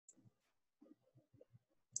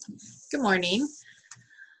Good morning.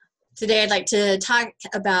 Today I'd like to talk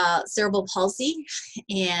about cerebral palsy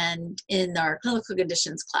and in our clinical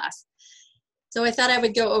conditions class. So I thought I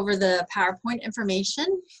would go over the PowerPoint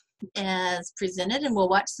information as presented, and we'll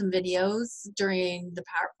watch some videos during the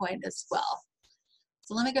PowerPoint as well.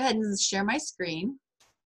 So let me go ahead and share my screen.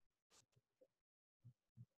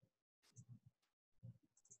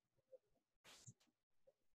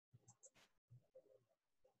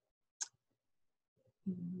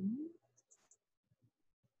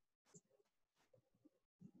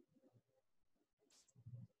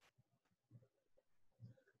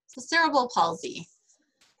 So cerebral palsy.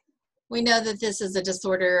 We know that this is a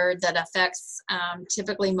disorder that affects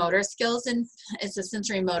typically motor skills, and it's a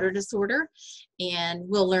sensory motor disorder. And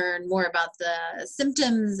we'll learn more about the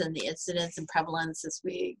symptoms and the incidence and prevalence as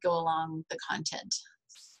we go along the content.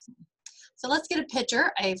 So let's get a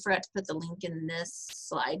picture. I forgot to put the link in this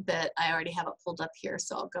slide, but I already have it pulled up here,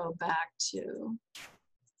 so I'll go back to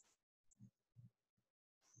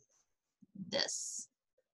this.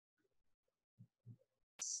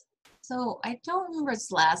 So I don't remember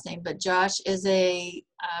his last name, but Josh is a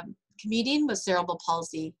comedian with cerebral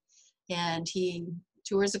palsy, and he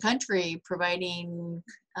tours the country providing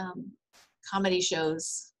comedy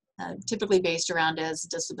shows, typically based around his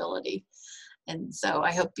disability. And so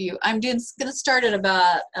I hope you, I'm going to start at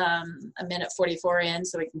about a minute 44 in,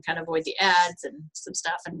 so we can kind of avoid the ads and some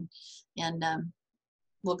stuff, and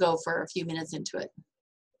we'll go for a few minutes into it.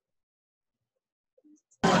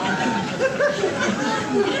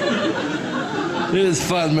 It is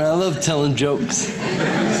fun, man. I love telling jokes.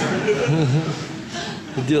 I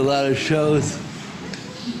do a lot of shows.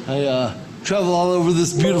 I travel all over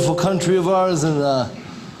this beautiful country of ours, and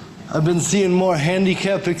I've been seeing more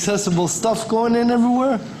handicap accessible stuff going in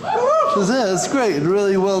everywhere. It's great,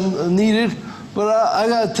 really well needed. But I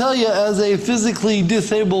gotta tell you, as a physically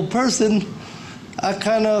disabled person, I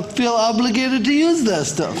kind of feel obligated to use that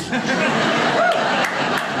stuff.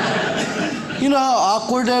 You know how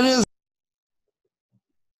awkward that is?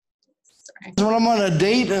 Sorry. When I'm on a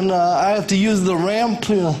date and I have to use the ramp,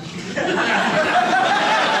 you know.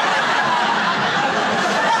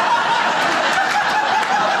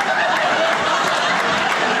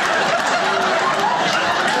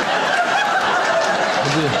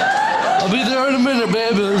 I'll be there in a minute,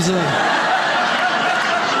 babe.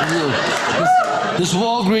 This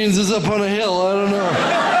Walgreens is up on a hill. I don't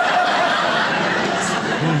know.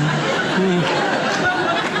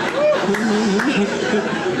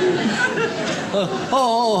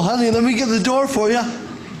 Oh, honey, let me get the door for you.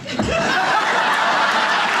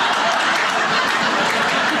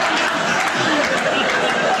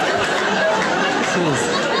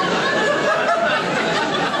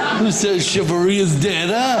 Who says chivalry is dead,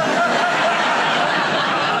 huh?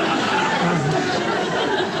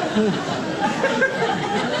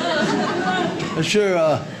 I'm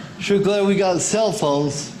sure glad we got cell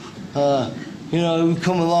phones. You know, we've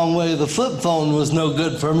come a long way. The flip phone was no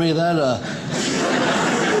good for me. That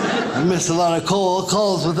I missed a lot of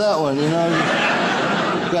calls with that one, you know.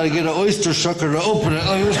 You got to get an oyster sucker to open it.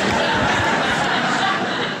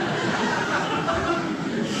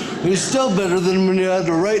 It's still better than when you had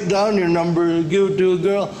to write down your number and give it to a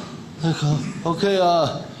girl. Like, okay,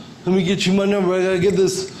 let me get you my number. I got to get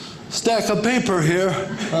this stack of paper here.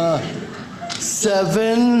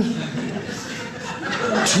 7,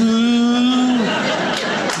 2.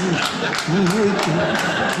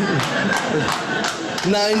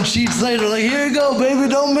 9 sheets later, like, here you go, baby,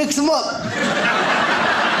 don't mix them up.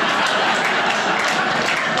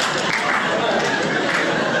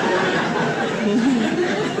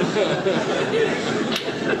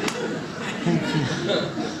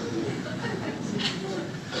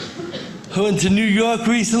 I went to New York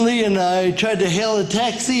recently, and I tried to hail a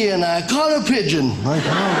taxi, and I caught a pigeon. Like,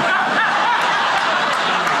 oh.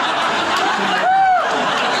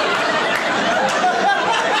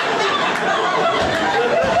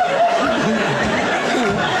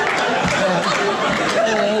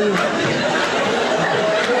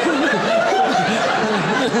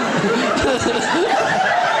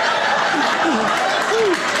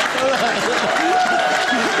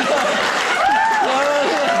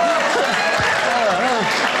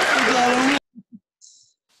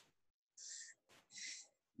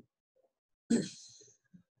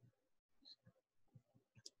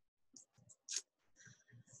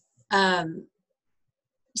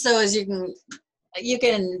 So as you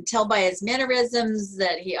can tell by his mannerisms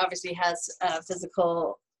that he obviously has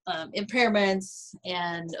physical impairments,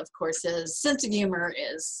 and of course his sense of humor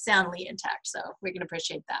is soundly intact, so we can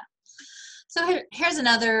appreciate that. So here's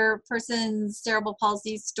another person's cerebral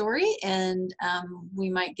palsy story, and we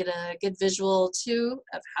might get a good visual too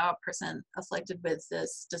of how a person afflicted with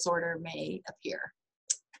this disorder may appear.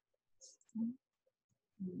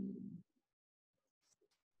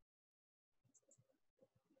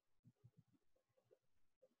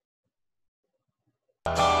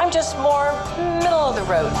 I'm just more middle of the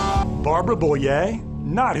road. Barbara Boyer,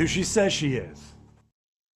 not who she says she is.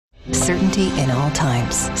 Certainty in all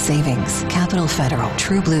times. Savings. Capital Federal.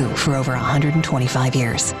 True Blue for over 125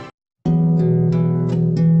 years.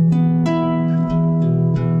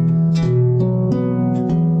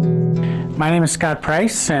 My name is Scott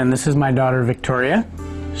Price, and this is my daughter Victoria.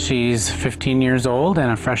 She's 15 years old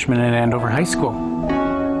and a freshman at Andover High School.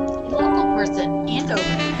 Local person,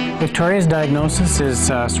 Andover. Victoria's diagnosis is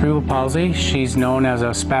cerebral palsy. She's known as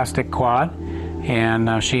a spastic quad,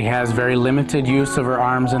 and she has very limited use of her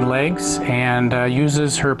arms and legs and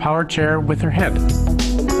uses her power chair with her head.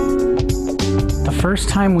 The first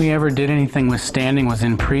time we ever did anything with standing was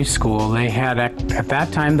in preschool. They had, at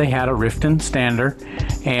that time, they had a Rifton stander,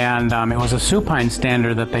 and it was a supine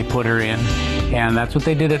stander that they put her in, and that's what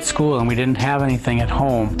they did at school, and we didn't have anything at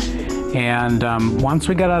home. And once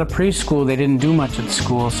we got out of preschool, they didn't do much at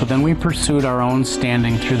school, so then we pursued our own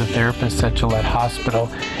standing through the therapists at Gillette Hospital,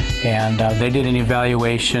 and they did an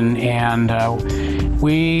evaluation, and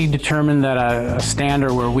we determined that a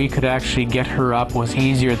stander where we could actually get her up was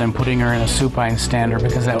easier than putting her in a supine stander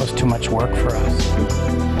because that was too much work for us.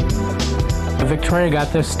 Victoria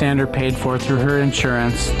got this stander paid for through her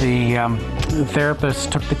insurance. The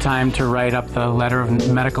therapist took the time to write up the letter of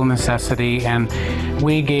medical necessity, and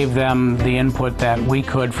we gave them the input that we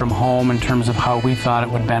could from home in terms of how we thought it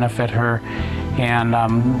would benefit her. And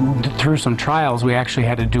through some trials, we actually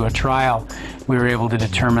had to do a trial. We were able to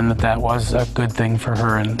determine that that was a good thing for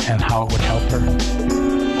her and how it would help her.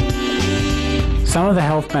 Some of the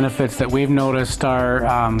health benefits that we've noticed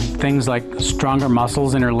are things like stronger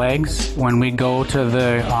muscles in her legs. When we go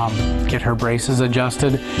to get her braces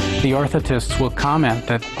adjusted, the orthotists will comment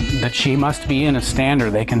that she must be in a stander.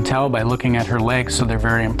 They can tell by looking at her legs, so they're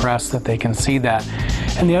very impressed that they can see that.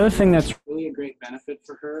 And the other thing that's really a great benefit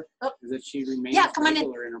for her is that she remains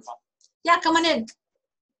regular in her body. Yeah, come on in.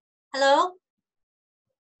 Hello?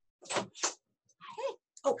 Hey.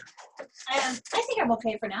 Oh, I think I'm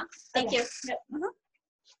okay for now. Thank you. Yep.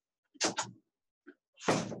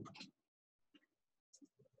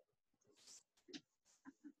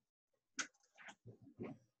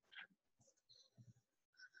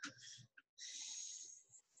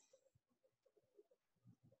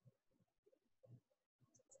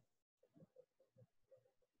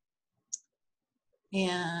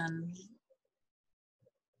 And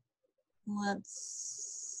let's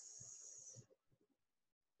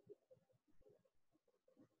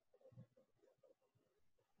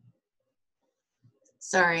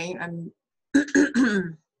sorry, I'm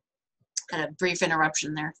had a brief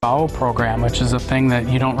interruption there. Bowel program, which is a thing that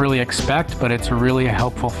you don't really expect, but it's really a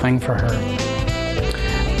helpful thing for her.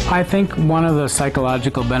 I think one of the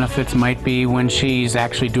psychological benefits might be when she's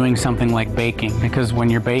actually doing something like baking, because when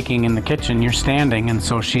you're baking in the kitchen, you're standing, and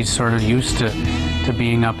so she's sort of used to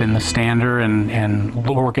being up in the stander and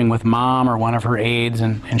working with mom or one of her aides,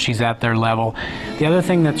 and she's at their level. The other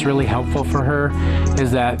thing that's really helpful for her is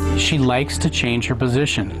that she likes to change her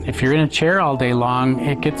position. If you're in a chair all day long,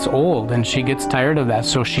 it gets old, and she gets tired of that,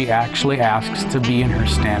 so she actually asks to be in her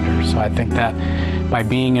stander. So I think that by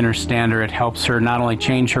being in her stander, it helps her not only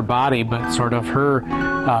change her body, but sort of her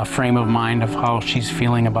frame of mind of how she's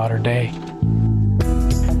feeling about her day.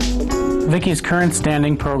 Vicky's current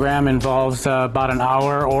standing program involves about an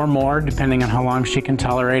hour or more, depending on how long she can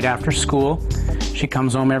tolerate after school. She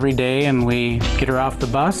comes home every day and we get her off the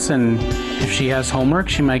bus, and if she has homework,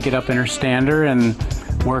 she might get up in her stander and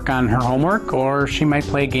work on her homework, or she might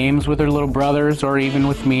play games with her little brothers, or even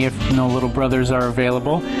with me if no little brothers are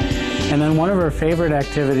available. And then one of her favorite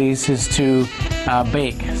activities is to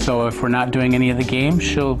bake. So if we're not doing any of the games,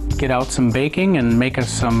 she'll get out some baking and make us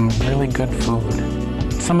some really good food.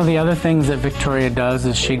 Some of the other things that Victoria does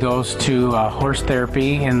is she goes to horse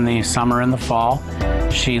therapy in the summer and the fall.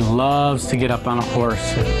 She loves to get up on a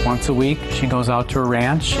horse. Once a week, she goes out to a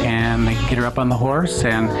ranch and they get her up on the horse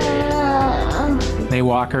and they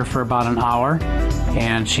walk her for about an hour,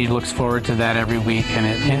 and she looks forward to that every week, and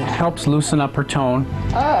it helps loosen up her tone.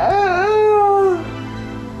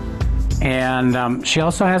 And she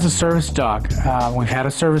also has a service dog. We've had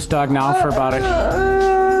a service dog now for about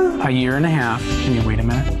a year and a half. Can you wait a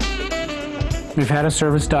minute? We've had a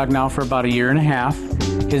service dog now for about a year and a half.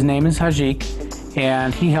 His name is Hajik,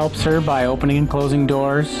 and he helps her by opening and closing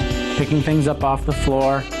doors, picking things up off the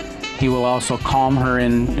floor, He will also calm her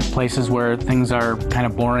in places where things are kind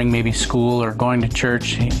of boring, maybe school or going to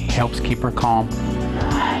church. He helps keep her calm.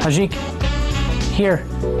 Hajik, here.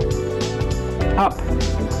 Up.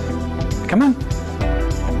 Come on.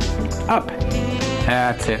 Up.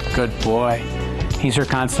 That's it. Good boy. He's her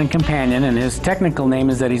constant companion, and his technical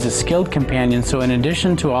name is that he's a skilled companion. So in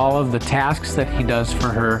addition to all of the tasks that he does for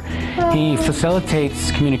her, he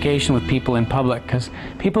facilitates communication with people in public, because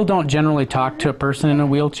people don't generally talk to a person in a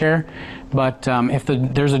wheelchair. But if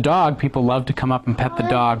there's a dog, people love to come up and pet the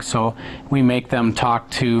dog. So we make them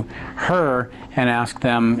talk to her and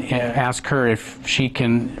ask her if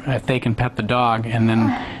they can pet the dog, and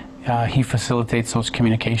then he facilitates those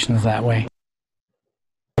communications that way.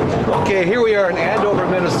 Okay, here we are in Andover,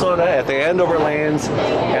 Minnesota at the Andover Lanes,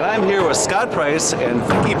 and I'm here with Scott Price and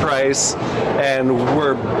Vicki Price, and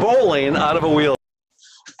we're bowling out of a wheel.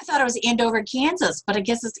 I thought it was Andover, Kansas, but I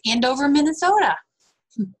guess it's Andover, Minnesota.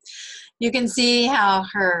 You can see how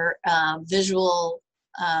her visual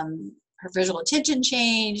attention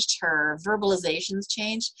changed, her verbalizations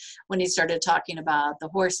changed when he started talking about the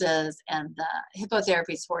horses and the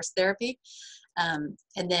hippotherapy's horse therapy, and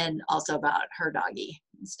then also about her doggy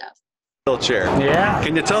and stuff. Wheelchair. Yeah.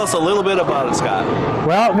 Can you tell us a little bit about it, Scott?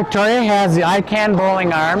 Well, Victoria has the ICANN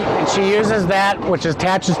bowling arm, and she uses that, which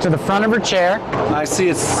attaches to the front of her chair. I see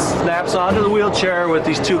it snaps onto the wheelchair with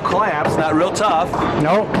these two clamps, not real tough.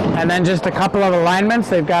 Nope. And then just a couple of alignments.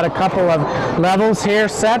 They've got a couple of levels here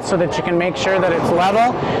set so that you can make sure that it's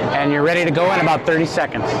level, and you're ready to go in about 30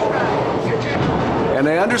 seconds. And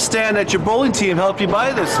I understand that your bowling team helped you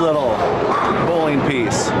buy this little bowling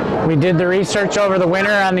piece. We did the research over the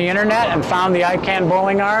winter on the internet and found the ICANN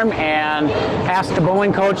bowling arm and asked the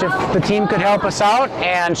bowling coach if the team could help us out,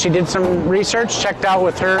 and she did some research, checked out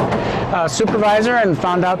with her supervisor, and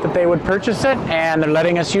found out that they would purchase it, and they're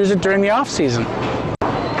letting us use it during the off season.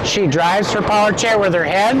 She drives her power chair with her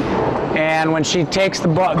head, and when she takes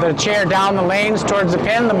the chair down the lanes towards the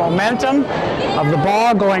pin, the momentum of the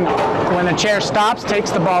ball going, when the chair stops,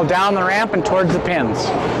 takes the ball down the ramp and towards the pins.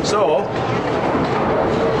 So,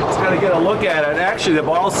 let's kind of get a look at it. Actually, the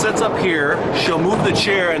ball sits up here, she'll move the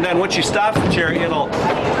chair, and then when she stops the chair, it'll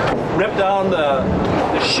rip down the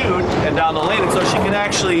chute and down the lane, and so she can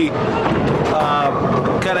actually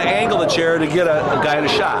kind of angle the chair to get a guy in a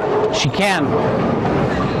shot. She can.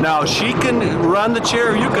 Now, she can run the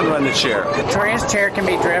chair, or you can run the chair. Victoria's chair can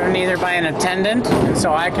be driven either by an attendant, and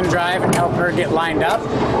so I can drive and help her get lined up,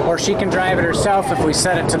 or she can drive it herself if we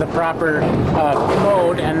set it to the proper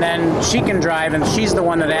mode, and then she can drive, and she's the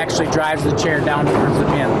one that actually drives the chair down towards the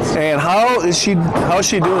pins. And how is she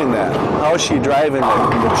doing that? How is she driving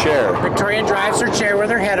the chair? Victoria drives her chair with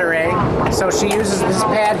her head array, so she uses this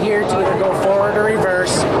pad here to either go forward or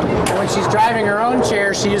reverse, and when she's driving her own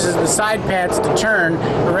chair, she uses the side pads to turn.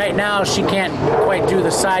 Right now, she can't quite do the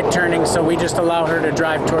side turning, so we just allow her to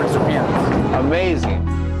drive towards the pins. Amazing.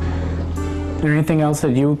 Is there anything else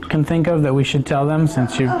that you can think of that we should tell them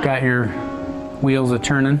since you've got your wheels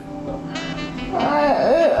a-turning?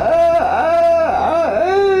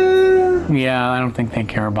 Yeah, I don't think they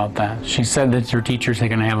care about that. She said that her teachers are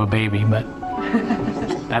going to have a baby, but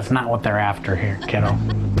that's not what they're after here, kiddo.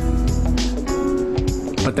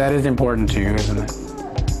 But that is important to you, isn't it?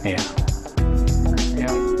 Yeah.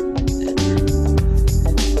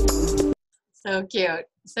 So cute,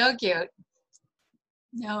 so cute.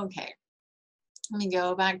 Okay, let me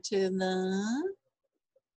go back to the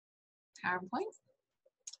PowerPoint.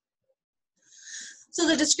 So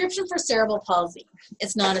the description for cerebral palsy,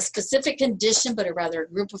 it's not a specific condition, but rather a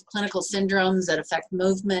group of clinical syndromes that affect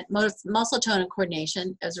movement, muscle tone, and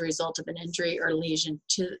coordination as a result of an injury or lesion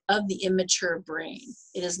of the immature brain.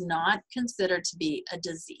 It is not considered to be a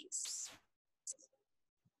disease.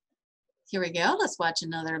 Here we go, let's watch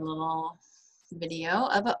another little video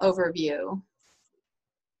of an overview.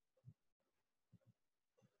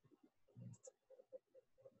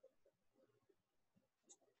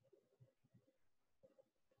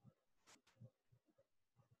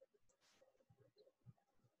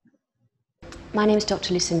 My name is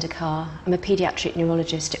Dr. Lucinda Carr. I'm a paediatric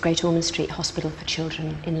neurologist at Great Ormond Street Hospital for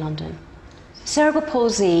Children in London. Cerebral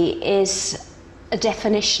palsy is a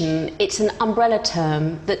definition, it's an umbrella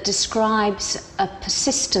term that describes a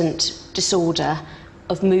persistent disorder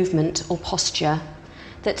of movement or posture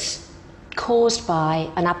that's caused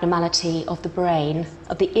by an abnormality of the brain,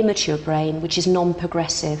 of the immature brain, which is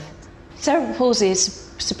non-progressive. Cerebral palsy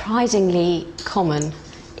is surprisingly common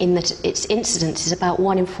in that its incidence is about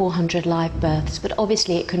 1 in 400 live births, but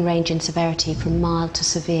obviously it can range in severity from mild to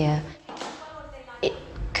severe. It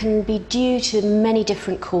can be due to many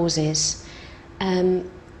different causes.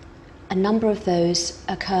 A number of those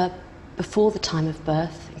occur before the time of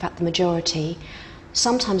birth, in fact the majority.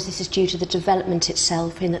 Sometimes this is due to the development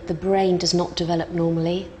itself, in that the brain does not develop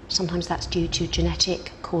normally. Sometimes that's due to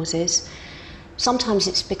genetic causes. Sometimes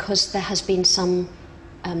it's because there has been some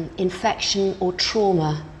infection or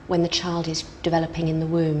trauma when the child is developing in the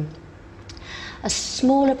womb. A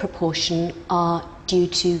smaller proportion are due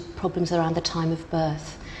to problems around the time of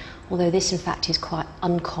birth, although this in fact is quite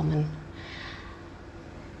uncommon.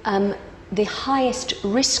 The highest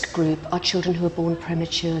risk group are children who are born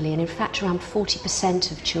prematurely, and in fact around 40%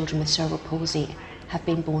 of children with cerebral palsy have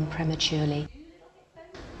been born prematurely.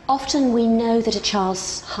 Often we know that a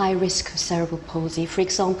child's high risk of cerebral palsy, for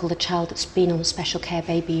example the child that's been on a special care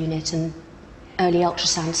baby unit and early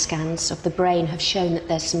ultrasound scans of the brain have shown that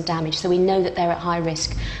there's some damage, so we know that they're at high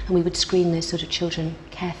risk and we would screen those sort of children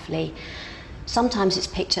carefully. Sometimes it's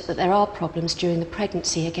picked up that there are problems during the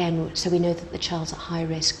pregnancy again, so we know that the child's at high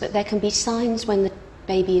risk. But there can be signs when the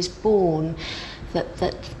baby is born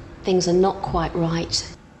that things are not quite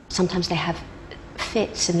right. Sometimes they have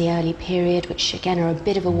fits in the early period, which again are a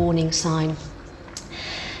bit of a warning sign.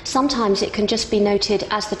 Sometimes it can just be noted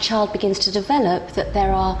as the child begins to develop that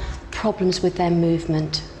there are problems with their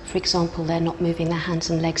movement. For example, they're not moving their hands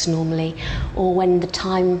and legs normally, or when the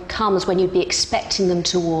time comes when you'd be expecting them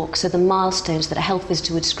to walk, so the milestones that a health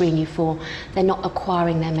visitor would screen you for, they're not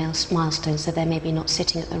acquiring their milestones, so they're maybe not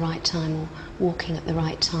sitting at the right time or walking at the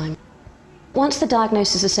right time. Once the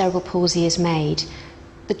diagnosis of cerebral palsy is made,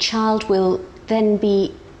 the child will then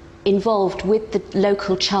be involved with the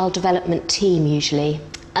local child development team usually,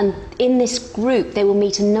 and in this group they will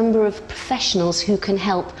meet a number of professionals who can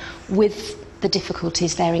help with the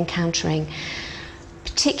difficulties they're encountering.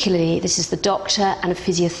 Particularly, this is the doctor and a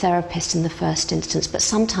physiotherapist in the first instance, but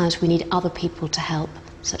sometimes we need other people to help,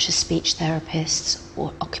 such as speech therapists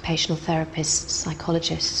or occupational therapists,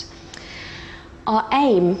 psychologists. Our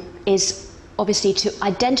aim is obviously to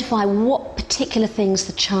identify what particular things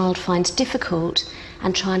the child finds difficult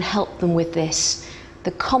and try and help them with this.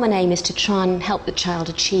 The common aim is to try and help the child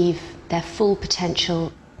achieve their full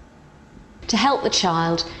potential, to help the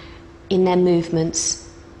child in their movements,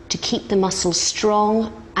 to keep the muscles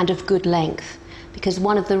strong and of good length, because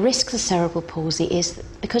one of the risks of cerebral palsy is that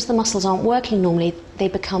because the muscles aren't working normally, they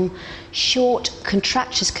become short,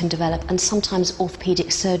 contractures can develop, and sometimes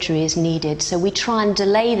orthopedic surgery is needed. So we try and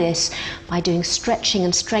delay this by doing stretching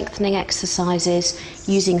and strengthening exercises,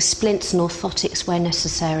 using splints and orthotics where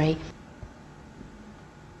necessary.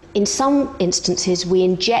 In some instances, we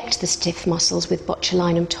inject the stiff muscles with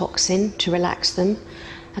botulinum toxin to relax them.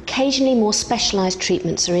 Occasionally more specialised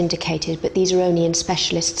treatments are indicated, but these are only in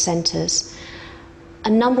specialist centres. A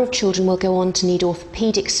number of children will go on to need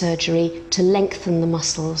orthopaedic surgery to lengthen the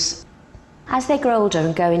muscles. As they grow older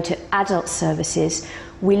and go into adult services,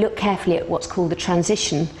 we look carefully at what's called the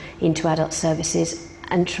transition into adult services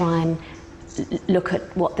and try and look at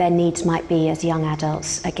what their needs might be as young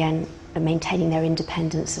adults, again maintaining their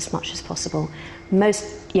independence as much as possible.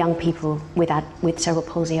 Most young people with cerebral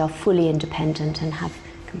palsy are fully independent and have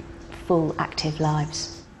full active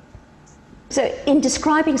lives. So in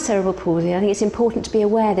describing cerebral palsy, I think it's important to be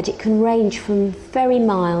aware that it can range from very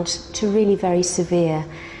mild to really very severe.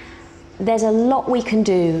 There's a lot we can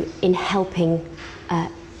do in helping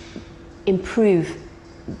improve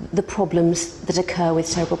the problems that occur with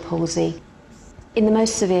cerebral palsy. In the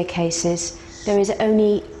most severe cases, there is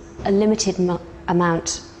only a limited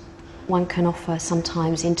amount one can offer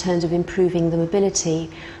sometimes in terms of improving the mobility,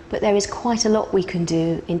 but there is quite a lot we can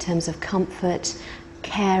do in terms of comfort,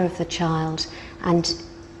 care of the child, and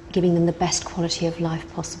giving them the best quality of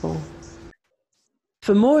life possible.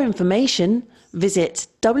 For more information, visit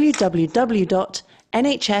www.nhs.uk.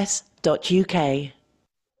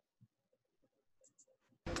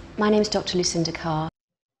 My name is Dr. Lucinda Carr.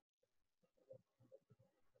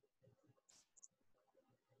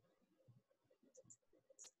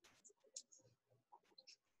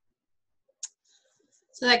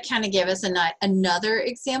 So that kind of gave us another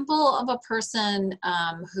example of a person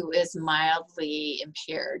who is mildly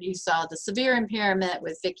impaired. You saw the severe impairment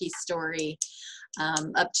with Vicky's story,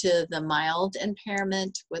 up to the mild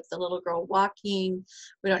impairment with the little girl walking.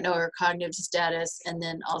 We don't know her cognitive status. And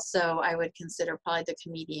then also I would consider probably the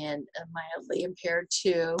comedian mildly impaired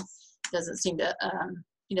too. Doesn't seem to,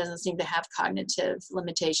 he doesn't seem to have cognitive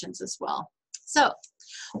limitations as well. So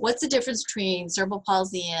what's the difference between cerebral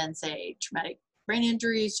palsy and, say, traumatic brain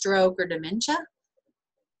injury, stroke, or dementia?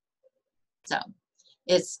 So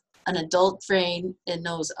it's an adult brain in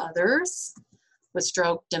those others with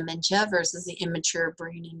stroke, dementia versus the immature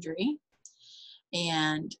brain injury.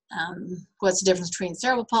 And what's the difference between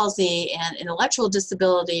cerebral palsy and intellectual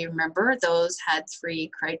disability? Remember, those had 3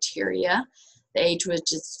 criteria. The age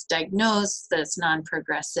which is diagnosed, that it's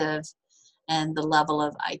non-progressive, and the level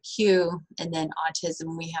of IQ. And then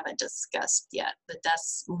autism we haven't discussed yet, but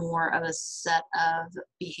that's more of a set of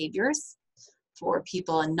behaviors for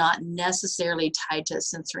people and not necessarily tied to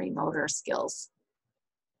sensory motor skills.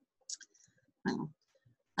 Let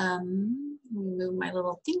me move my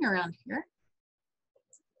little thing around here.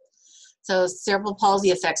 So cerebral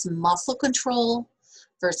palsy affects muscle control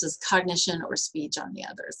versus cognition or speech on the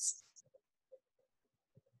others.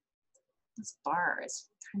 This bar is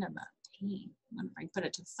kind of a pain. I wonder if I can put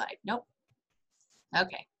it to the side. Nope.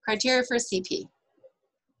 Okay, criteria for CP.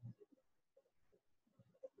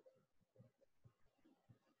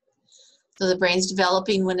 So the brain's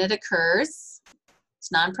developing when it occurs.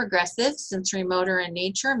 It's non-progressive, sensory motor in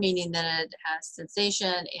nature, meaning that it has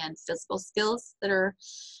sensation and physical skills that are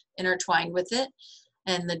intertwined with it.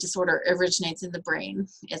 And the disorder originates in the brain.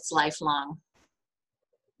 It's lifelong.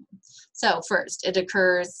 So first, it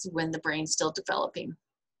occurs when the brain's still developing.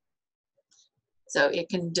 So it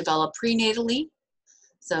can develop prenatally,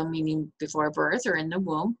 so meaning before birth or in the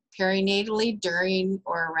womb, perinatally, during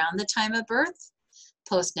or around the time of birth,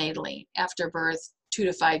 postnatally, after birth, 2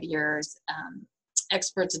 to 5 years.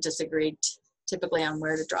 Experts have disagreed typically on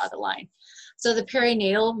where to draw the line. So the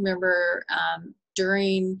perinatal, remember,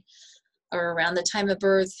 during or around the time of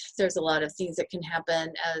birth, there's a lot of things that can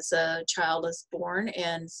happen as a child is born,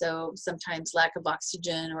 and so sometimes lack of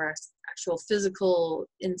oxygen or actual physical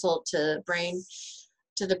insult to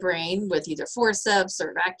the brain with either forceps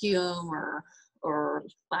or vacuum or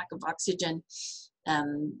lack of oxygen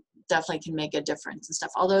definitely can make a difference and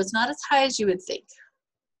stuff, although it's not as high as you would think.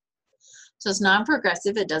 So it's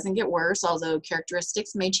non-progressive, it doesn't get worse, although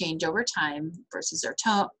characteristics may change over time versus their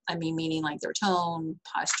tone, meaning like their tone,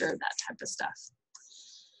 posture, that type of stuff.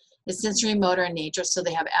 It's sensory motor in nature, so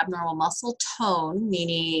they have abnormal muscle tone,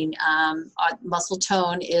 meaning muscle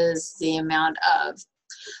tone is the amount of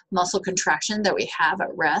muscle contraction that we have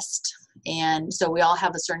at rest. And so we all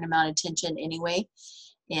have a certain amount of tension anyway,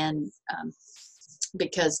 and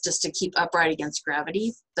because just to keep upright against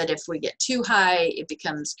gravity. But if we get too high, it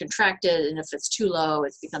becomes contracted, and if it's too low,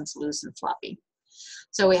 it becomes loose and floppy.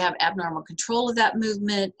 So we have abnormal control of that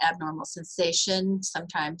movement, abnormal sensation,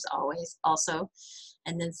 sometimes always also,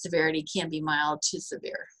 and then severity can be mild to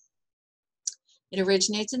severe. It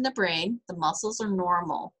originates in the brain. The muscles are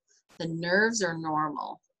normal. The nerves are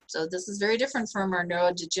normal. So this is very different from our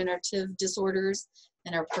neurodegenerative disorders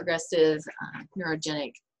and our progressive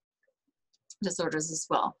neurogenic disorders as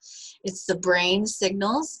well. It's the brain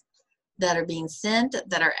signals that are being sent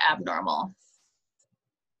that are abnormal.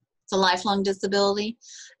 It's a lifelong disability,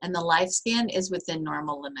 and the lifespan is within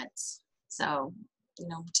normal limits. So,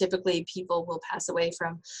 typically people will pass away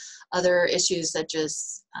from other issues such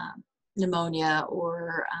as pneumonia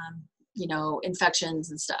or,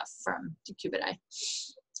 infections and stuff from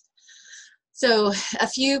decubitus. So a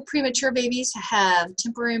few premature babies have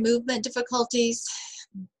temporary movement difficulties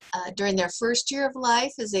during their first year of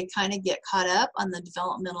life as they kind of get caught up on the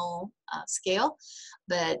developmental scale,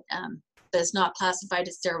 but it's not classified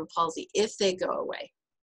as cerebral palsy if they go away.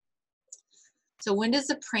 So when does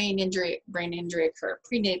a brain injury occur?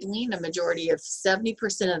 Prenatally in a majority of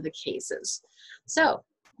 70% of the cases. So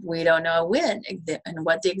we don't know when and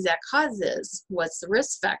what the exact cause is, what's the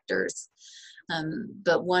risk factors,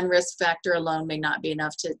 but one risk factor alone may not be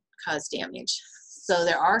enough to cause damage. So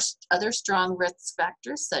there are other strong risk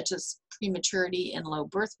factors such as prematurity and low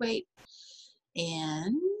birth weight,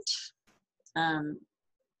 and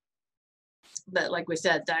but like we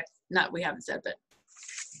said, we haven't said, but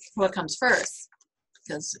what comes first?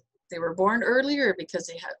 Because they were born earlier, because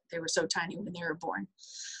they were so tiny when they were born.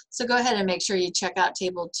 So go ahead and make sure you check out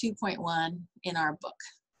table 2.1 in our book.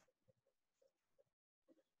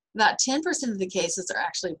 About 10% of the cases are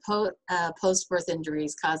actually post-birth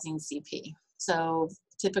injuries causing CP. So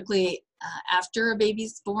typically after a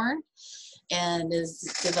baby's born and is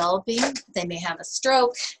developing, they may have a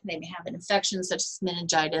stroke, they may have an infection such as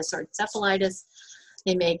meningitis or encephalitis,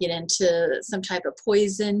 they may get into some type of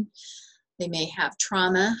poison, they may have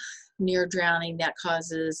trauma, near drowning that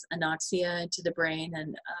causes anoxia into the brain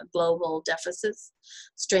and global deficits,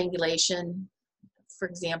 strangulation, for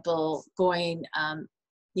example, going, I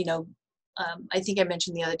think I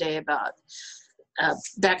mentioned the other day about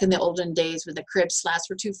back in the olden days when the crib slats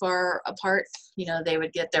were too far apart, they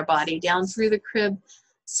would get their body down through the crib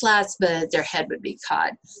slats, but their head would be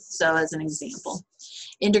caught. So as an example,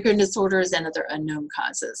 endocrine disorders and other unknown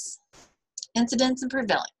causes. Incidence and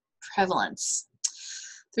prevalence.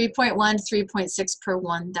 3.1 to 3.6 per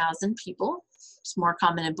 1,000 people. It's more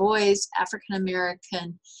common in boys, African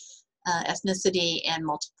American ethnicity, and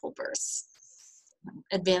multiple births.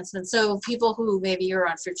 Advancement. So people who maybe are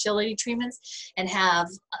on fertility treatments and have,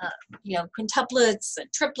 you know, quintuplets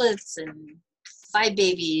and triplets and 5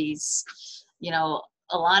 babies, you know,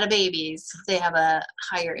 a lot of babies, they have a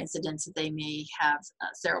higher incidence that they may have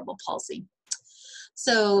cerebral palsy.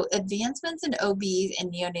 So advancements in OB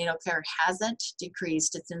and neonatal care hasn't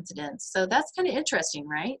decreased its incidence. So that's kind of interesting,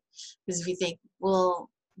 right? Because if you think, well,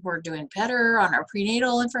 we're doing better on our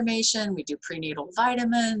prenatal information, we do prenatal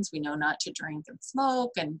vitamins, we know not to drink and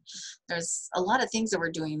smoke, and there's a lot of things that we're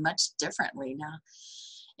doing much differently now.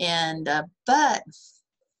 And but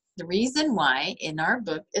the reason why in our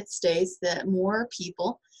book it states that more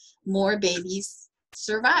people, more babies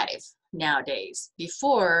survive nowadays.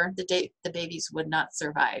 Before, the babies would not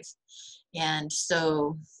survive. And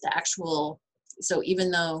so the actual, so even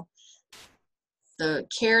though the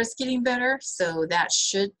care is getting better, so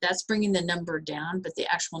that's bringing the number down, but the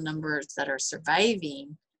actual numbers that are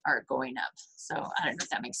surviving are going up. So I don't know if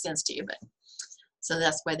that makes sense to you, but so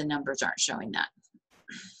that's why the numbers aren't showing that.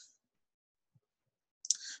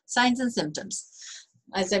 Signs and symptoms.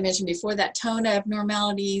 As I mentioned before, that tone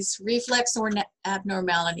abnormalities, reflex or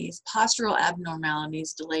abnormalities, postural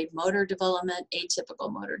abnormalities, delayed motor development,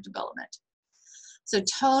 atypical motor development. So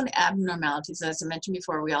tone abnormalities, as I mentioned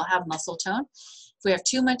before, we all have muscle tone. If we have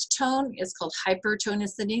too much tone, it's called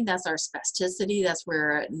hypertonicity. That's our spasticity. That's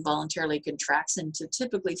where it involuntarily contracts into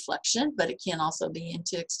typically flexion, but it can also be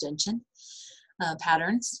into extension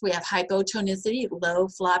patterns. We have hypotonicity, low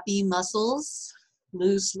floppy muscles,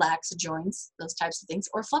 loose, lax joints, those types of things,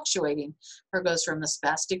 or fluctuating, where it goes from a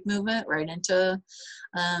spastic movement right into,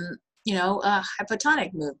 you know, a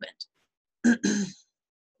hypotonic movement.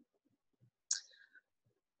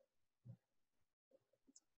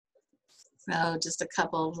 So just a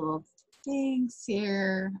couple of little things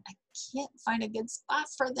here. I can't find a good spot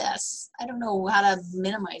for this. I don't know how to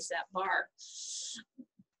minimize that bar.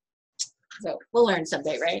 So we'll learn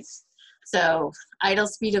someday, right? So idle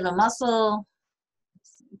speed of a muscle,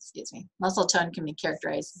 excuse me, muscle tone can be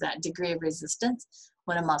characterized as that degree of resistance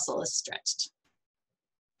when a muscle is stretched.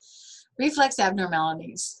 Reflex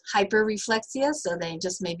abnormalities, hyperreflexia, so they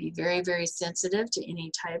just may be very, very sensitive to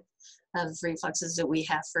any type of reflexes that we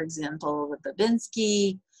have, for example, with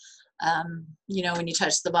Babinski. You know, when you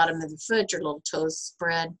touch the bottom of the foot, your little toes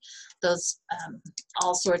spread, those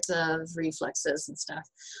all sorts of reflexes and stuff.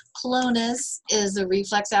 Clonus is a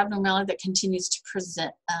reflex abnormality that continues to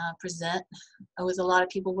present with a lot of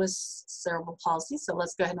people with cerebral palsy. So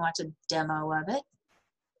let's go ahead and watch a demo of it.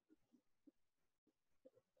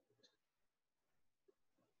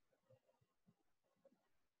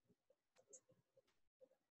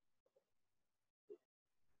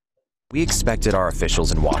 We expected our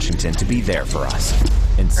officials in Washington to be there for us.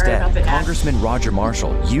 Instead, Congressman Roger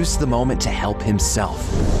Marshall used the moment to help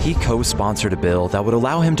himself. He co-sponsored a bill that would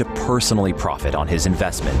allow him to personally profit on his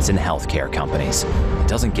investments in healthcare companies. It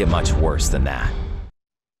doesn't get much worse than that.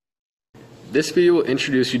 This video will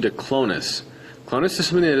introduce you to clonus. Clonus is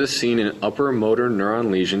something that is seen in upper motor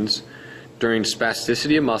neuron lesions during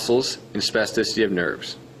spasticity of muscles and spasticity of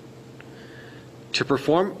nerves. To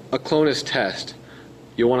perform a clonus test,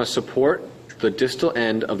 you'll want to support the distal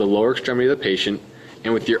end of the lower extremity of the patient,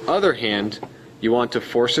 and with your other hand, you want to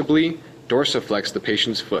forcibly dorsiflex the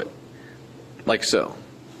patient's foot, like so.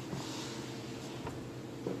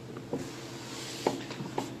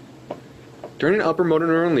 During an upper motor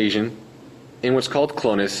neuron lesion, in what's called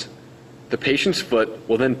clonus, the patient's foot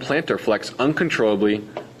will then plantar flex uncontrollably,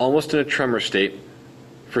 almost in a tremor state,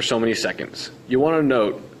 for so many seconds. You want to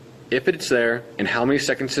note if it's there and how many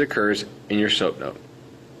seconds it occurs in your SOAP note.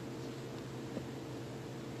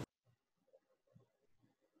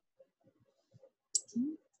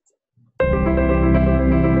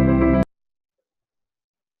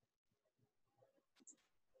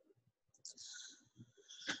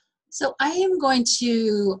 So I am going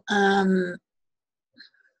to I'm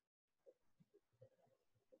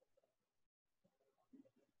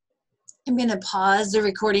going to pause the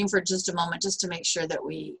recording for just a moment just to make sure that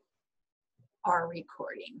we are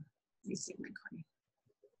recording. Let me see recording.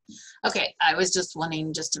 Okay, I was just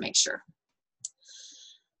wanting just to make sure.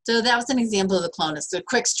 So that was an example of the clonus. So a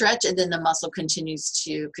quick stretch and then the muscle continues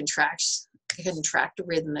to contract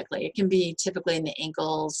rhythmically. It can be typically in the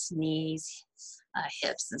ankles, knees,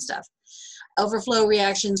 hips and stuff. Overflow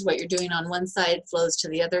reactions, what you're doing on one side flows to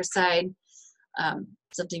the other side.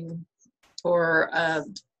 Something or a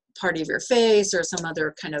part of your face or some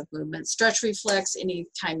other kind of movement. Stretch reflex, any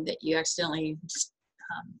time that you accidentally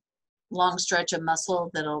long stretch of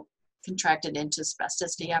muscle that'll contract it into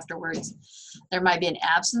spasticity afterwards. There might be an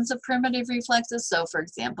absence of primitive reflexes. So for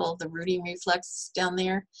example, the rooting reflex down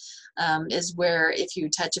there is where if you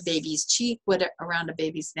touch a baby's cheek around a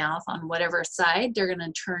baby's mouth on whatever side, they're going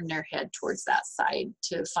to turn their head towards that side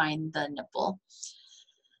to find the nipple.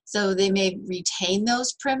 So they may retain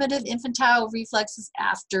those primitive infantile reflexes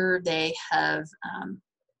after they have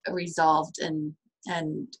resolved and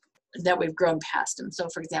that we've grown past them. So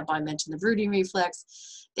for example, I mentioned the rooting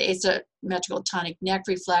reflex, the asymmetrical tonic neck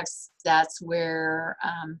reflex. That's where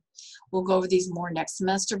we'll go over these more next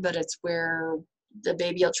semester, but it's where the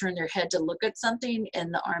baby will turn their head to look at something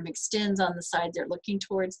and the arm extends on the side they're looking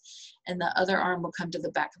towards and the other arm will come to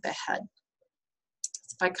the back of the head.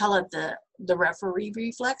 So if I call it the referee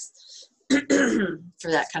reflex for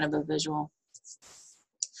that kind of a visual.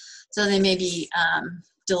 So they may be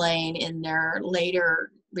delaying in their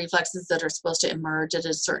later reflexes that are supposed to emerge at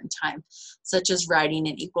a certain time, such as riding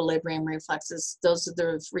and equilibrium reflexes. Those are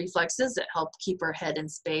the reflexes that help keep our head in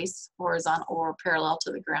space, horizontal or parallel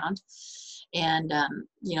to the ground, and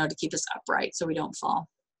you know, to keep us upright so we don't fall.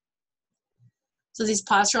 So these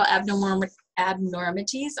postural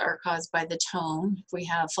abnormities are caused by the tone. If we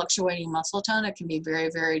have fluctuating muscle tone, it can be very,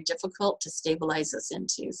 very difficult to stabilize us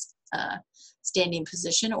into standing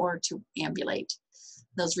position or to ambulate.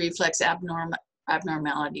 Those reflex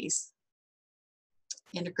abnormalities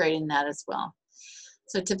integrate in that as well.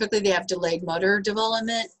 So typically they have delayed motor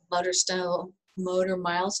development, motor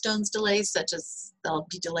milestones delays, such as they'll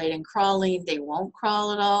be delayed in crawling, they won't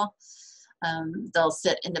crawl at all. They'll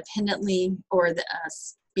sit independently, or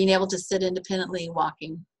being able to sit independently,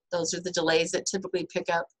 walking. Those are the delays that typically pick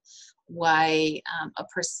up why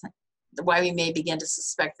why we may begin to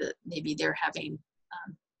suspect that maybe they're having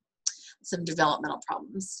some developmental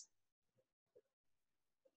problems.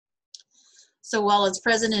 So while it's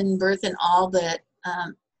present in birth in all but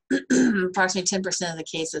approximately 10% of the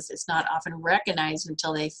cases, it's not often recognized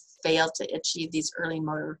until they fail to achieve these early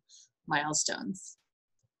motor milestones.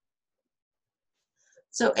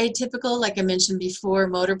 So atypical, like I mentioned before,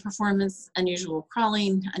 motor performance, unusual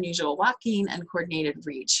crawling, unusual walking, uncoordinated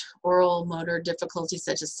reach. Oral motor difficulties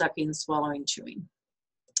such as sucking, swallowing, chewing.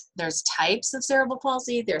 There's types of cerebral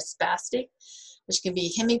palsy. There's spastic, which can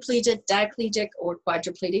be hemiplegic, diplegic, or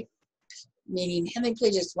quadriplegic, meaning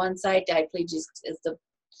hemiplegic is one side, diplegic is the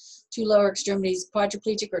two lower extremities,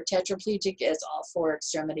 quadriplegic or tetraplegic is all four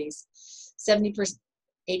extremities.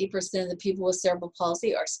 80% of the people with cerebral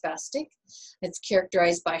palsy are spastic. It's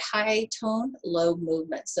characterized by high tone, low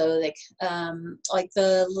movement. So they, like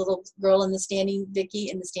the little girl in the standing, Vicky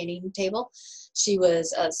in the standing table, she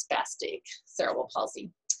was a spastic cerebral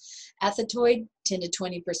palsy. Athetoid, 10 to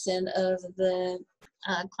 20% of the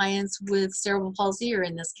clients with cerebral palsy are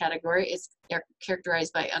in this category. It's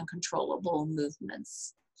characterized by uncontrollable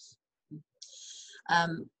movements.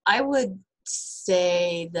 I would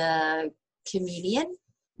say the comedian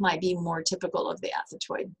might be more typical of the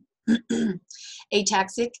athetoid.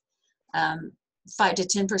 Ataxic, 5 to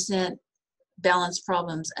 10% balance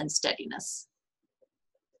problems and steadiness.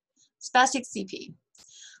 Spastic CP,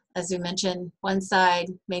 as we mentioned, one side,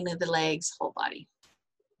 mainly the legs, whole body.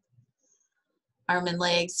 Arm and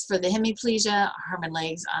legs for the hemiplegia, arm and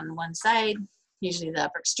legs on one side, usually the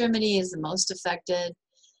upper extremity is the most affected.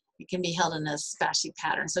 It can be held in a spastic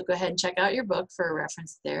pattern. So go ahead and check out your book for a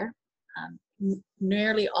reference there.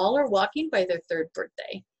 Nearly all are walking by their third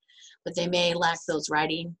birthday, but they may lack those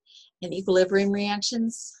riding and equilibrium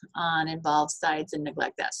reactions on involved sides and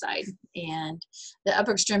neglect that side. And the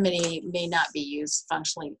upper extremity may not be used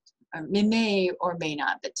functionally. It may or may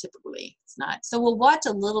not, but typically it's not. So we'll watch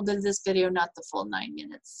a little bit of this video, not the full 9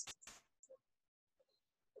 minutes.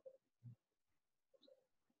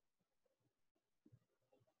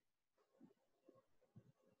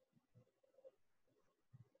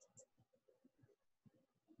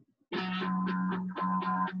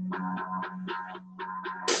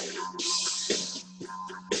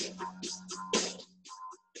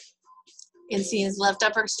 You can see his left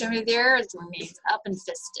upper extremity there. It remains up and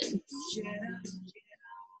fisted.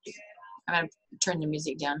 I'm going to turn the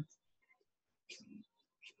music down.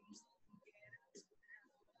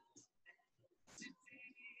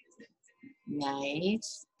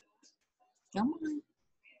 Nice. Come on.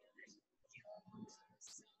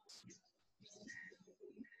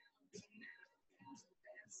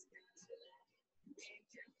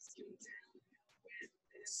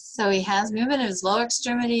 So he has movement in his lower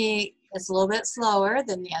extremity. It's a little bit slower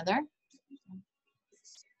than the other.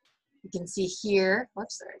 You can see here,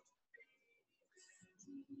 whoops, sorry.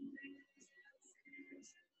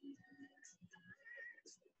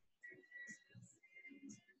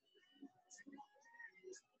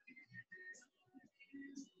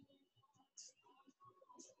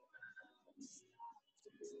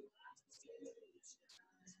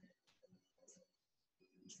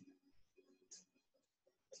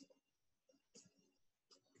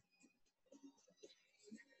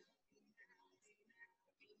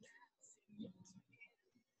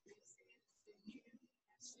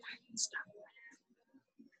 Stop.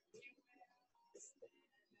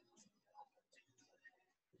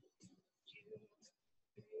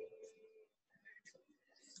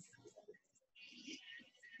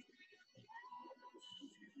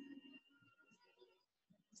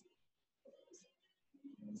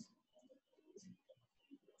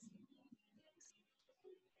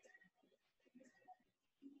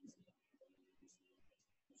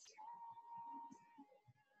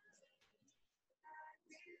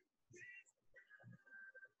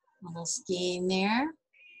 A little skiing there.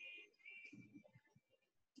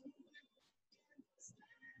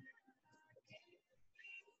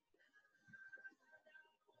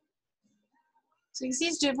 So you can see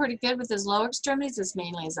he's doing pretty good with his lower extremities. It's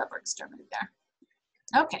mainly his upper extremity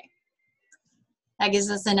there. Okay. That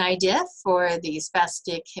gives us an idea for the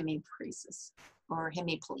spastic hemiparesis or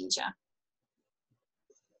hemiplegia.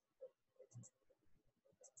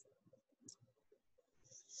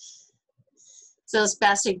 So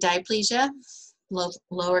spastic diplegia,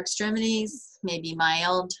 lower extremities, may be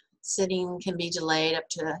mild. Sitting can be delayed up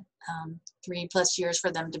to 3+ years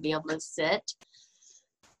for them to be able to sit.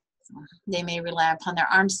 They may rely upon their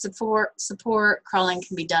arm support. Crawling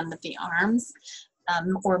can be done with the arms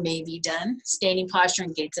or may be done. Standing posture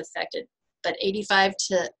and gait's affected. But 85%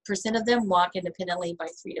 of them walk independently by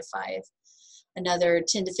 3 to 5. Another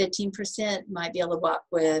 10 to 15% might be able to walk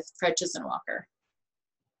with crutches and walker.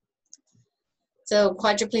 So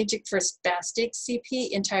quadriplegic for spastic CP,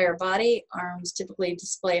 entire body, arms typically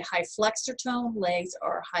display high flexor tone, legs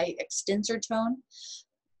are high extensor tone.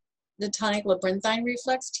 The tonic labyrinthine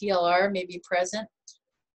reflex, TLR, may be present.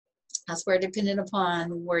 That's where, dependent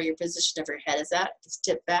upon where your position of your head is at, it's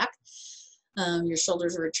tipped back. Your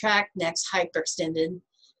shoulders retract, neck's hyperextended.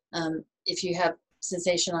 If you have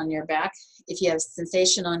sensation on your back, if you have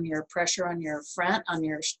sensation on your pressure on your front, on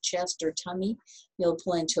your chest or tummy, you'll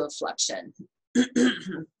pull into a flexion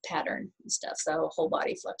pattern and stuff, so whole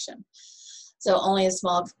body flexion. So only a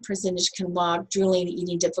small percentage can walk. Drooling,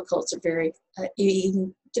 eating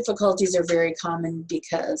difficulties are very common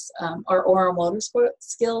because our oral motor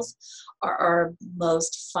skills are our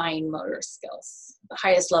most fine motor skills, the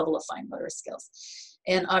highest level of fine motor skills.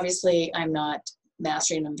 And obviously, I'm not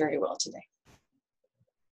mastering them very well today.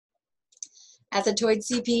 Athetoid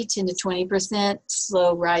CP, 10 to 20%,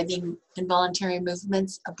 slow writhing involuntary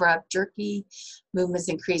movements, abrupt jerky movements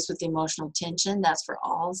increase with emotional tension. That's for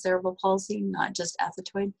all cerebral palsy, not just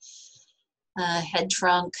athetoid. Head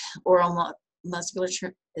trunk, oral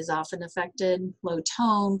musculature is often affected, low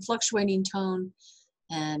tone, fluctuating tone,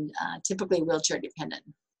 and typically wheelchair dependent.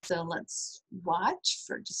 So let's watch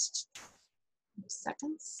for just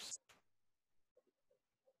seconds.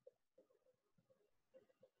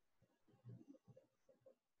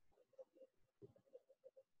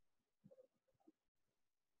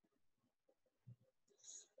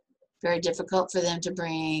 Very difficult for them to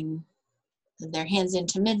bring their hands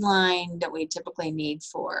into midline that we typically need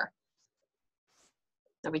for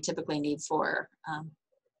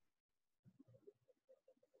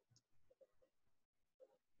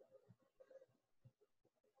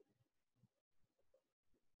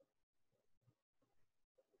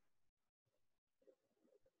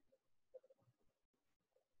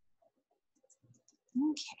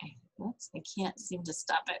okay, whoops, I can't seem to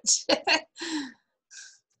stop it.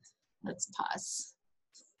 Let's pause.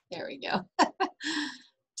 There we go.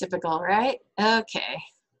 Typical, right? Okay.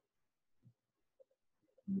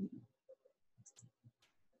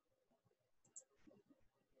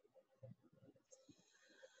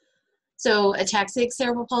 So ataxic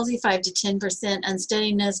cerebral palsy, 5 to 10%,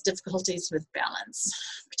 unsteadiness, difficulties with balance,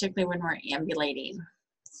 particularly when we're ambulating.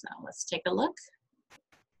 So let's take a look.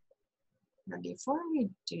 But before we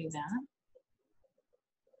do that,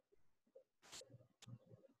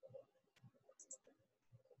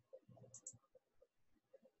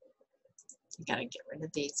 I gotta get rid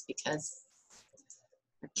of these because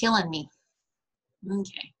they're killing me.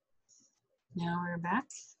 Okay, now we're back.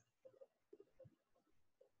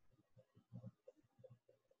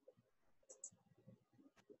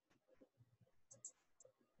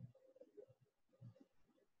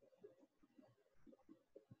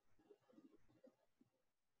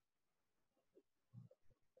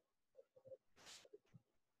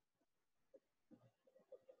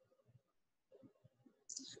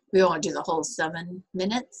 We won't do the whole 7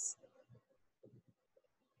 minutes.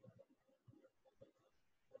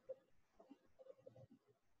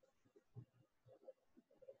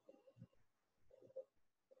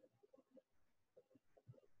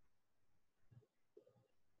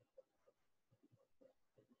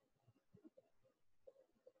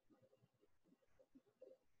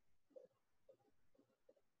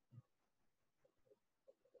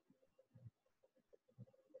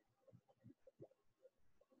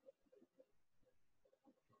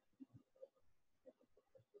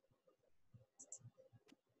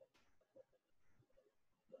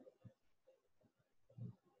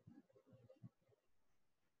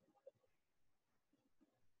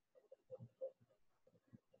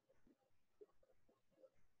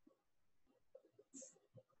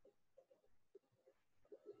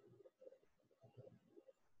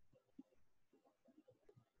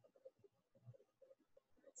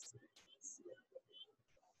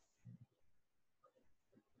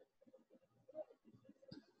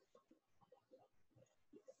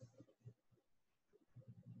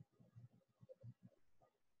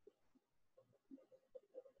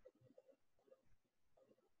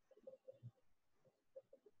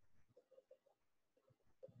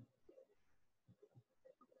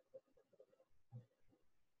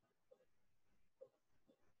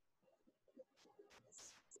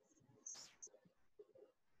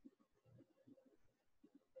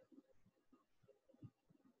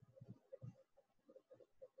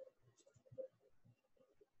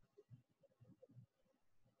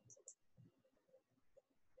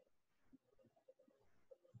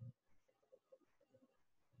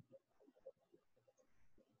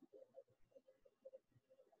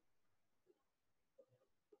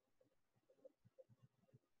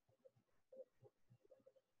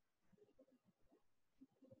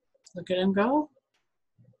 Look at him go.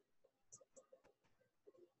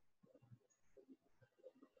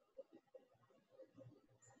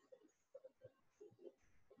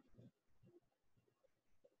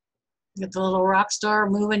 Get the little rock star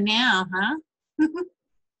moving now, huh?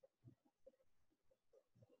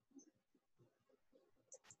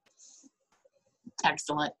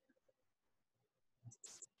 Excellent.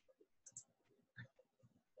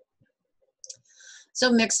 So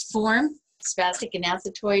mixed form, spastic and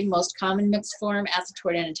athetoid, most common mixed form,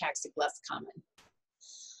 athetoid and ataxic less common.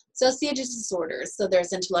 Associated disorders, so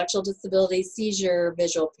there's intellectual disability, seizure,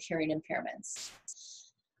 visual hearing impairments.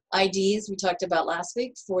 IDs, we talked about last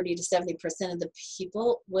week, 40 to 70% of the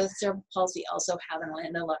people with cerebral palsy also have an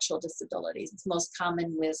intellectual disabilities. It's most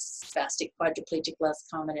common with spastic quadriplegic, less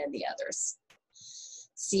common in the others.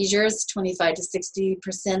 Seizures, 25 to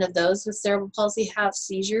 60% of those with cerebral palsy have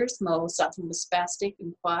seizures, most often with spastic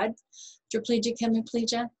and quadriplegic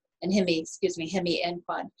hemiplegia, and hemi and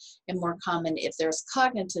quad, and more common if there's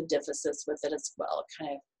cognitive deficits with it as well. It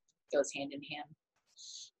kind of goes hand in hand.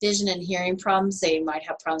 Vision and hearing problems, they might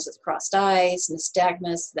have problems with crossed eyes,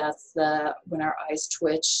 nystagmus, that's when our eyes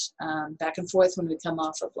twitch back and forth when we come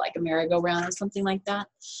off of like a merry-go-round or something like that.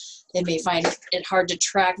 They may find it hard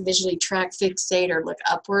to visually track, fixate, or look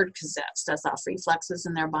upward because that sets off reflexes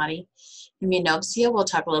in their body. Immunopsia, we'll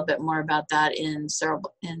talk a little bit more about that in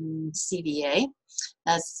CVA.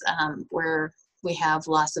 That's where we have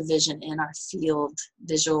loss of vision in our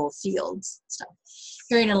visual fields. So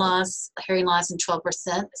hearing loss in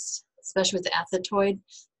 12%, especially with the athetoid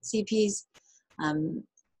CPs.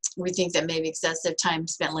 We think that maybe excessive time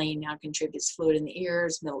spent laying down contributes fluid in the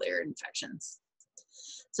ears, middle ear infections.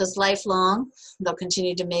 So it's lifelong. They'll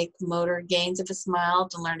continue to make motor gains if it's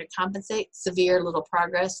mild to learn to compensate. Severe little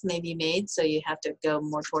progress may be made, so you have to go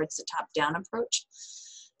more towards the top-down approach.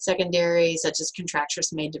 Secondary, such as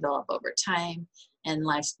contractures, may develop over time, and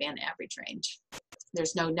lifespan average range.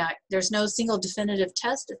 There's no single definitive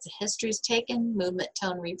test. It's a history is taken, movement,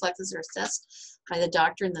 tone, reflexes are assessed by the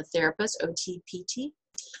doctor and the therapist, OT, PT,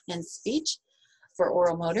 and speech for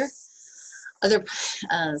oral motor. Other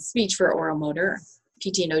speech for oral motor,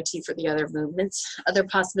 PT and OT for the other movements. Other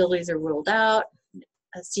possibilities are ruled out.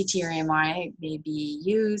 A CT or MRI may be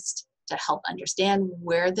used to help understand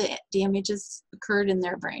where the damages occurred in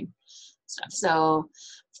their brain. So,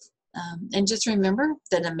 and just remember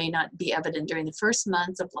that it may not be evident during the first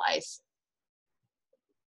months of life.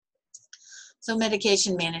 So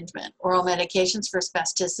medication management, oral medications for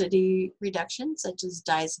spasticity reduction, such as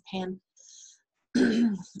diazepam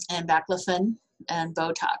and baclofen, and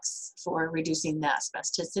Botox for reducing that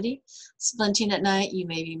spasticity. Splinting at night, you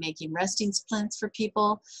may be making resting splints for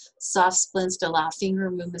people, soft splints to allow finger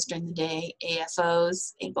movements during the day,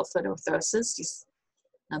 AFOs, ankle foot orthosis,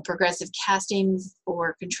 progressive casting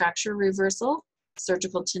for contracture reversal,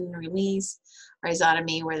 surgical tendon release,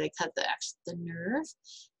 rhizotomy where they cut the nerve,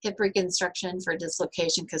 hip reconstruction for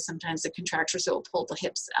dislocation because sometimes the contractures will pull the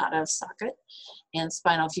hips out of socket, and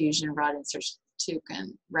spinal fusion rod insertion to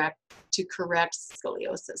correct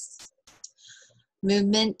scoliosis.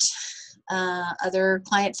 Movement, other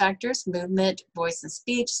client factors, movement, voice and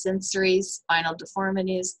speech, sensory, spinal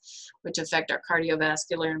deformities, which affect our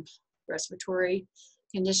cardiovascular and respiratory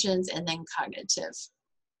conditions, and then cognitive.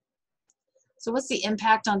 So what's the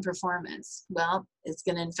impact on performance? Well, it's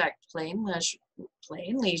going to affect play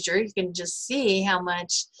and leisure. You can just see how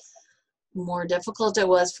much more difficult it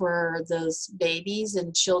was for those babies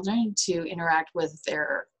and children to interact with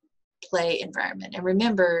their play environment. And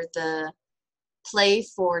remember, the play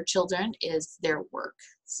for children is their work.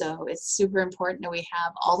 So it's super important that we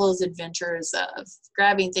have all those adventures of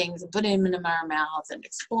grabbing things and putting them in our mouth and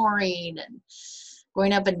exploring and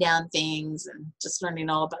going up and down things and just learning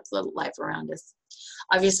all about the life around us.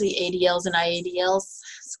 Obviously, ADLs and IADLs,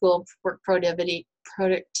 school work productivity,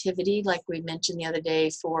 like we mentioned the other day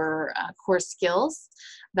for core skills,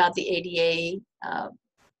 about the ADA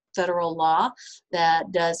federal law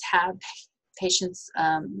that does have patients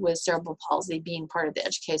with cerebral palsy being part of the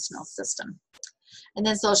educational system. And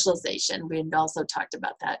then socialization, we had also talked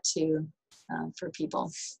about that too for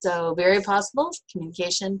people. So very possible,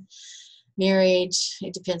 communication, marriage,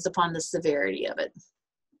 it depends upon the severity of it.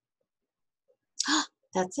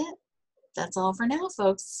 That's it. That's all for now,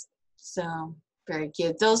 folks. So very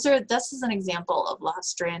cute. This is an example of lost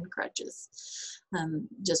strand crutches.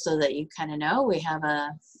 Just so that you kind of know, we have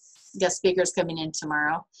guest speakers coming in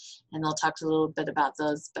tomorrow, and they'll talk a little bit about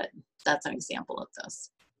those, but that's an example of those.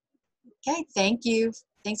 Okay, thank you.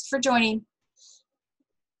 Thanks for joining.